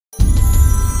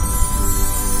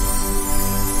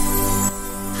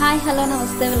Hi hello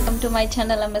నమస్తే welcome to my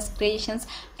channel MS creations.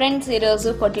 Friends, ఈరోజు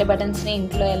పొట్లీ బటన్స్ని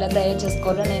ఇంట్లో ఎలా తయారు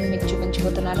చేసుకోవాలో నేను మీకు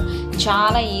చూపించబోతున్నాను.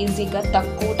 చాలా ఈజీగా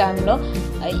తక్కువ టైంలో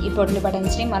ఈ పొట్లీ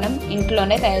బటన్స్ని మనం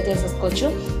ఇంట్లోనే తయారు చేసేసుకోవచ్చు.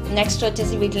 నెక్స్ట్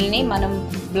వచ్చేసి వీటిని మనం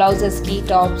బ్లౌజెస్కి,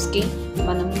 టాప్స్కి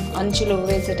మనం అంచులు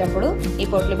వేసేటప్పుడు ఈ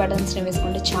పొట్లీ బటన్స్ని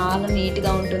వేసుకుంటే చాలా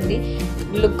నీట్గా ఉంటుంది,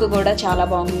 లుక్ కూడా చాలా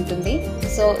బాగుంటుంది.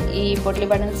 సో ఈ పొట్లీ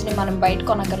బటన్స్ని మనం బయట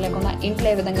కొనక్కర్లేకుండా ఇంట్లో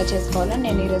ఏ విధంగా చేసుకోవాలో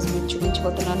నేను ఈరోజు మీకు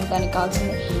చూపించబోతున్నాను. దానికి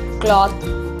కావాల్సింది cloth,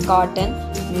 cotton,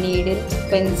 needle,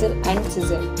 pencil and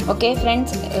scissor. Okay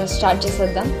friends, start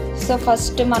చేసేద్దాం. సో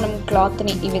ఫస్ట్ మనం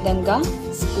క్లాత్ని ఈ విధంగా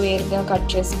స్క్వేర్గా కట్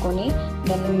చేసుకొని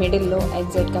దాని మిడిల్లో,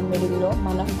 ఎగ్జాక్ట్గా మిడిల్లో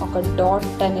మనం ఒక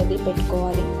డాట్ అనేది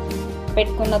పెట్టుకోవాలి.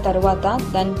 పెట్టుకున్న తర్వాత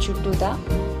దాని చుట్టూతా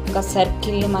ఒక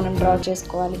సర్కిల్ని మనం డ్రా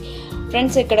చేసుకోవాలి.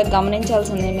 ఫ్రెండ్స్, ఇక్కడ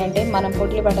గమనించాల్సింది ఏంటంటే మనం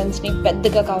పొట్లీ బటన్స్ని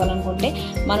పెద్దగా కావాలనుకుంటే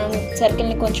మనం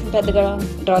సర్కిల్ని కొంచెం పెద్దగా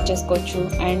డ్రా చేసుకోవచ్చు.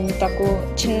 అండ్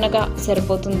చిన్నగా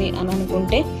సరిపోతుంది అని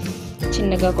అనుకుంటే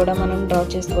చిన్నగా కూడా మనం డ్రా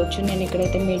చేసుకోవచ్చు. నేను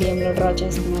ఇక్కడైతే మీడియంలో డ్రా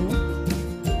చేస్తున్నాను.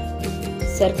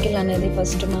 సర్కిల్ అనేది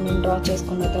ఫస్ట్ మనం డ్రా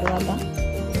చేసుకున్న తర్వాత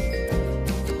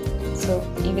సో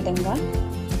ఈ విధంగా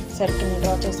సర్కిల్ని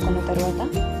డ్రా చేసుకున్న తర్వాత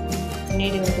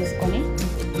నీడిల్ తీసుకొని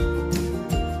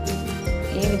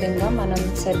ఈ విధంగా మనం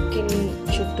సర్కిల్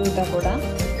చుట్టూతా కూడా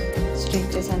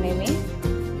స్టిచెస్ అనేవి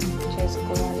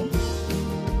చేసుకోవాలి.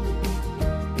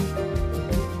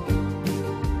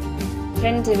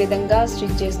 ఫ్రెండ్స్, ఈ విధంగా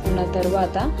స్టిచ్ చేసుకున్న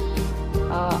తర్వాత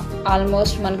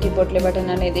ఆల్మోస్ట్ మనకి పొట్లీ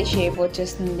బటన్ అనేది షేప్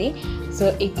వచ్చేస్తుంది. సో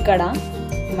ఇక్కడ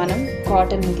మనం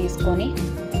కాటన్ని తీసుకొని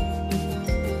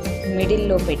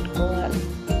మిడిల్లో పెట్టుకోవాలి.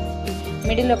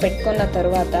 మిడిల్లో పెట్టుకున్న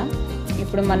తర్వాత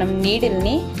ఇప్పుడు మనం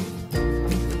నీడిల్ని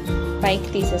పైకి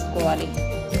తీసేసుకోవాలి.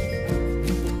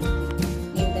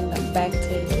 ఈ విధంగా బ్యాక్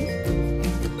సైడ్కి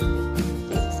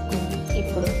తీసేసుకోవాలి.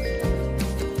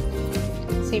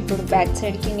 ఇప్పుడు బ్యాక్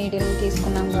సైడ్కి నీడిల్ని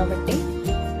తీసుకున్నాం కాబట్టి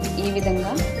ఈ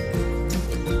విధంగా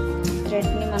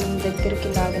థ్రెడ్ని మనం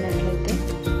దగ్గరికి లాగినట్లయితే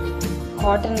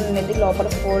కాటన్ అనేది లోపల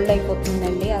ఫోల్డ్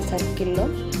అయిపోతుందండి ఆ సర్కిల్లో.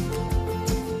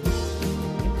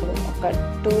 ఇప్పుడు ఒక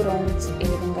 2 రౌండ్స్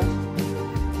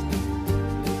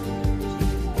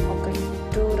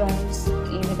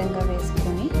ఈ విధంగా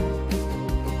వేసుకొని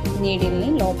నీడిల్ని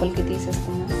లోపలికి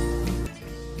తీసేసుకున్నాం.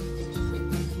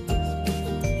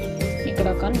 ఇక్కడ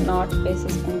ఒక నాట్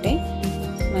వేసేసుకుంటే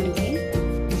మనకి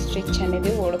స్టిచ్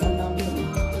అనేది ఓడకుండా ఉంటుంది.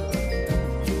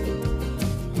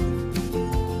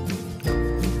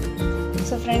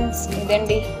 సో ఫ్రెండ్స్,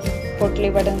 ఇదండి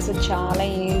పొట్లీ బటన్స్. చాలా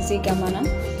ఈజీగా మనం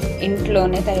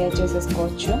ఇంట్లోనే తయారు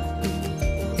చేసేసుకోవచ్చు.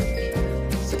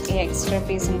 సో ఈ ఎక్స్ట్రా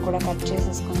పీస్ని కూడా కట్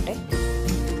చేసేసుకుంటే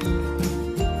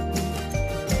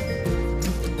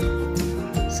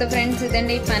సో ఫ్రెండ్స్,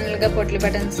 ఇదండి ఫైనల్గా పొట్లీ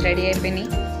బటన్స్ రెడీ అయిపోయినాయి.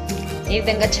 ఈ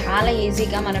విధంగా చాలా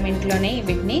ఈజీగా మనం ఇంట్లోనే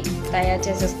వీటిని తయారు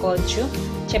చేసేసుకోవచ్చు.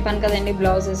 చెప్పాను కదండి,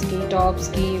 బ్లౌజెస్కి,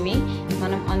 టాప్స్కి ఇవి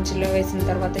మనం అంచులో వేసిన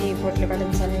తర్వాత ఈ పొట్లీ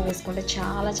బటన్స్ అనేవి వేసుకుంటే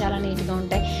చాలా చాలా నీట్గా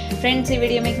ఉంటాయి. ఫ్రెండ్స్, ఈ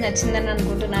వీడియో మీకు నచ్చిందని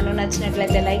అనుకుంటున్నాను.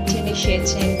 నచ్చినట్లయితే లైక్ చేయండి, షేర్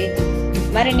చేయండి.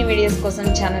 మరిన్ని వీడియోస్ కోసం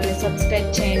ఛానల్ని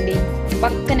సబ్స్క్రైబ్ చేయండి.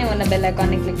 పక్కనే ఉన్న బెల్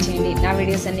ఐకాన్ని క్లిక్ చేయండి. నా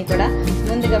వీడియోస్ అన్నీ కూడా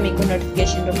ముందుగా మీకు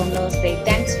నోటిఫికేషన్ రూపంలో వస్తాయి.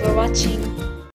 Thanks for watching.